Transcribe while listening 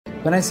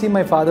when I see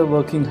my father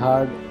working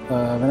hard,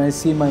 when I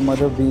see my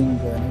mother being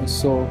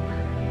so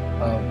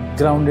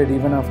grounded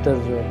even after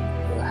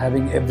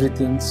having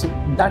everything, so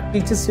that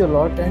teaches you a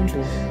lot. And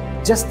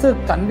just the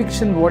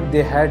conviction what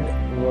they had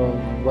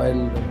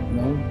while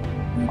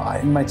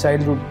in my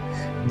childhood,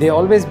 they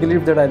always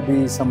believed that I'll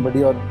be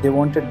somebody, or they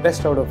wanted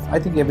best out of. I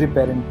think every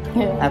parent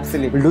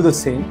absolutely will do the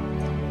same.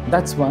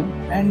 That's one.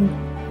 And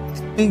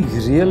being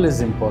real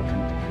is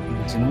important.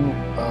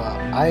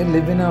 I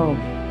live in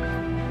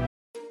a.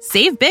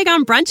 Save big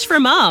on brunch for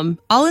mom,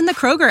 all in the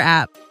Kroger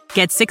app.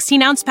 Get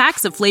 16-ounce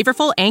packs of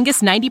flavorful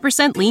Angus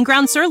 90% lean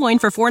ground sirloin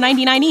for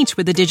 $4.99 each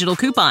with a digital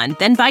coupon.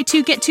 Then buy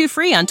 2, get 2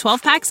 free on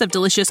 12 packs of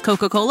delicious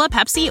Coca-Cola,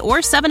 Pepsi, or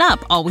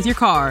 7-Up, all with your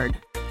card.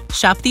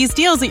 Shop these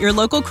deals at your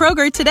local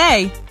Kroger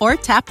today, or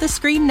tap the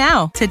screen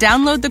now to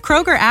download the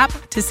Kroger app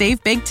to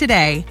save big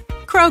today.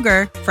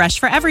 Kroger, fresh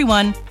for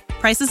everyone.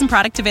 Prices and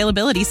product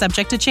availability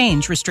subject to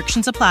change.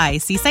 Restrictions apply.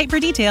 See site for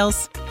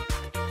details.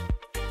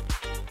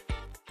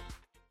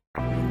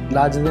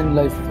 Larger than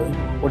life,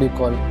 what do you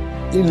call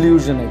it?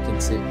 Illusion, I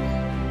can say.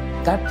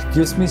 That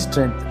gives me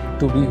strength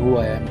to be who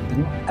I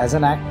am. As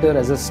an actor,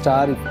 as a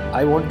star, if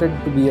I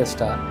wanted to be a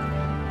star.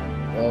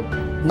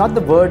 Not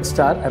the word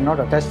star, I'm not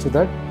attached to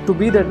that. To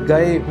be that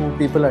guy who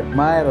people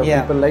admire or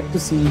people like to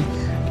see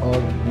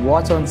or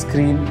watch on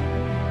screen.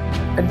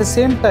 At the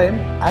same time,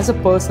 as a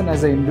person,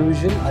 as an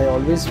individual, I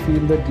always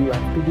feel that you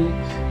have to be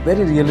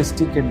very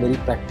realistic and very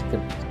practical.